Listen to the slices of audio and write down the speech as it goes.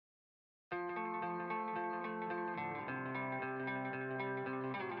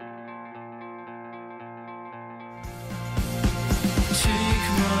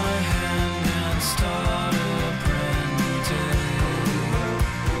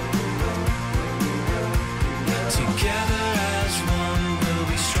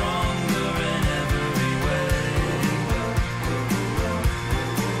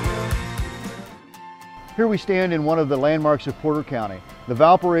Here we stand in one of the landmarks of Porter County, the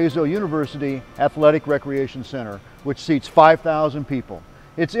Valparaiso University Athletic Recreation Center, which seats 5,000 people.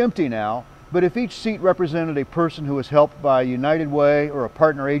 It's empty now, but if each seat represented a person who was helped by United Way or a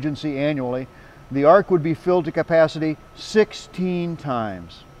partner agency annually, the Arc would be filled to capacity 16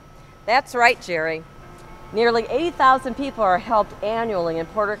 times. That's right, Jerry. Nearly 80,000 people are helped annually in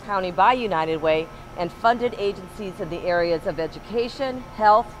Porter County by United Way and funded agencies in the areas of education,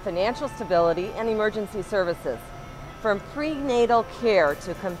 health, financial stability, and emergency services. From prenatal care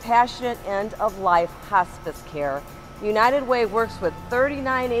to compassionate end-of-life hospice care, United Way works with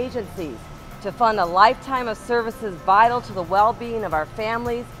 39 agencies to fund a lifetime of services vital to the well-being of our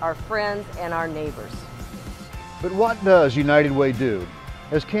families, our friends, and our neighbors. But what does United Way do?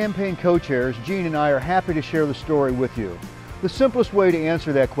 As campaign co-chairs, Jean and I are happy to share the story with you. The simplest way to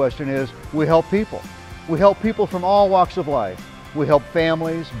answer that question is we help people. We help people from all walks of life. We help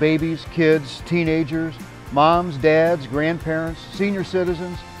families, babies, kids, teenagers, moms, dads, grandparents, senior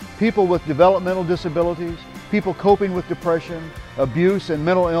citizens, people with developmental disabilities, people coping with depression, abuse, and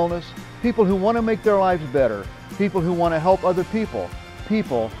mental illness, people who want to make their lives better, people who want to help other people,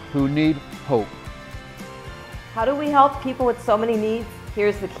 people who need hope. How do we help people with so many needs?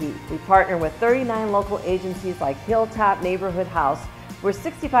 Here's the key. We partner with 39 local agencies like Hilltop Neighborhood House, where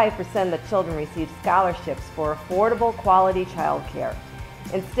 65% of the children receive scholarships for affordable, quality child care.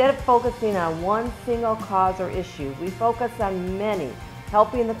 Instead of focusing on one single cause or issue, we focus on many,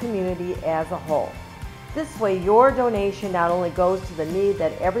 helping the community as a whole. This way, your donation not only goes to the need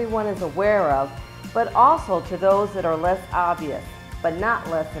that everyone is aware of, but also to those that are less obvious, but not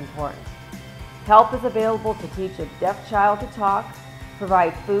less important. Help is available to teach a deaf child to talk,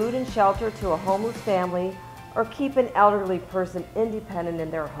 provide food and shelter to a homeless family, or keep an elderly person independent in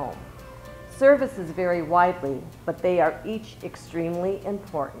their home. Services vary widely, but they are each extremely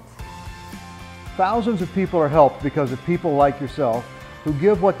important. Thousands of people are helped because of people like yourself who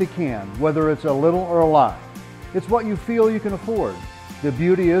give what they can, whether it's a little or a lot. It's what you feel you can afford. The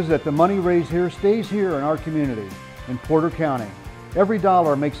beauty is that the money raised here stays here in our community, in Porter County. Every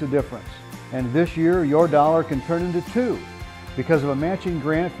dollar makes a difference, and this year your dollar can turn into two. Because of a matching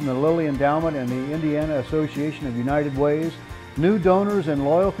grant from the Lilly Endowment and the Indiana Association of United Ways, new donors and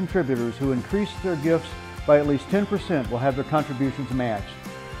loyal contributors who increase their gifts by at least 10% will have their contributions matched.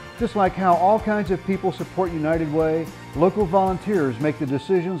 Just like how all kinds of people support United Way, local volunteers make the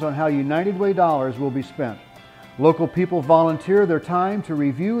decisions on how United Way dollars will be spent. Local people volunteer their time to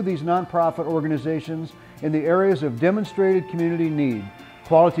review these nonprofit organizations in the areas of demonstrated community need,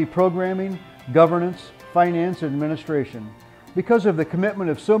 quality programming, governance, finance, and administration. Because of the commitment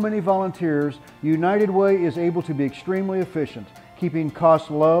of so many volunteers, United Way is able to be extremely efficient, keeping costs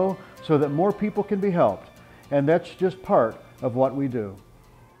low so that more people can be helped. And that's just part of what we do.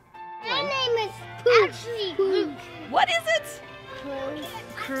 My name is Pooch. What is it?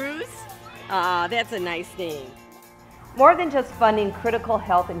 Cruz? Ah, that's a nice name. More than just funding critical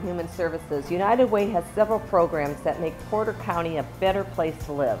health and human services, United Way has several programs that make Porter County a better place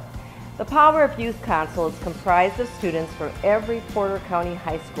to live. The Power of Youth Council is comprised of students from every Porter County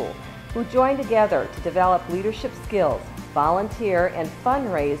high school who join together to develop leadership skills, volunteer, and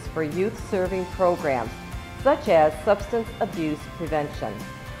fundraise for youth-serving programs, such as substance abuse prevention.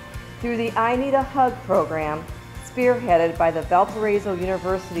 Through the I Need a Hug program, spearheaded by the Valparaiso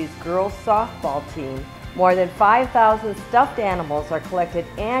University's girls softball team, more than 5,000 stuffed animals are collected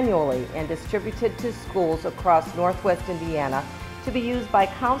annually and distributed to schools across Northwest Indiana to be used by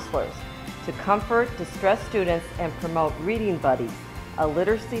counselors to comfort distressed students and promote Reading Buddies, a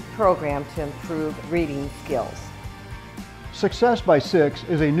literacy program to improve reading skills. Success by Six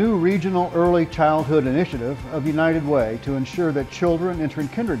is a new regional early childhood initiative of United Way to ensure that children entering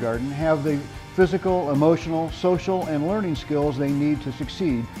kindergarten have the physical, emotional, social, and learning skills they need to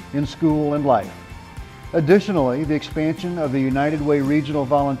succeed in school and life. Additionally, the expansion of the United Way Regional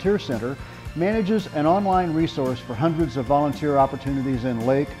Volunteer Center manages an online resource for hundreds of volunteer opportunities in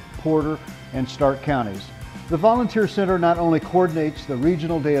Lake, Porter, and Stark counties. The Volunteer Center not only coordinates the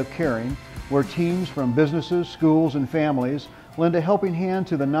Regional Day of Caring, where teams from businesses, schools, and families lend a helping hand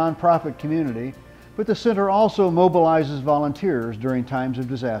to the nonprofit community, but the center also mobilizes volunteers during times of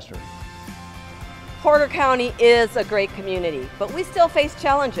disaster. Porter County is a great community, but we still face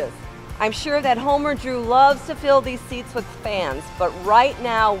challenges. I'm sure that Homer Drew loves to fill these seats with fans, but right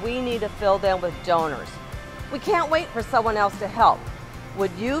now we need to fill them with donors. We can't wait for someone else to help.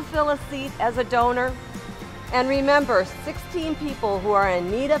 Would you fill a seat as a donor? And remember, 16 people who are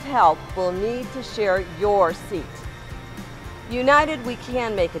in need of help will need to share your seat. United, we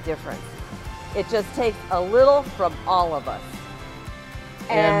can make a difference. It just takes a little from all of us.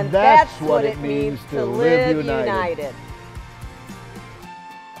 And that's what it means to live united.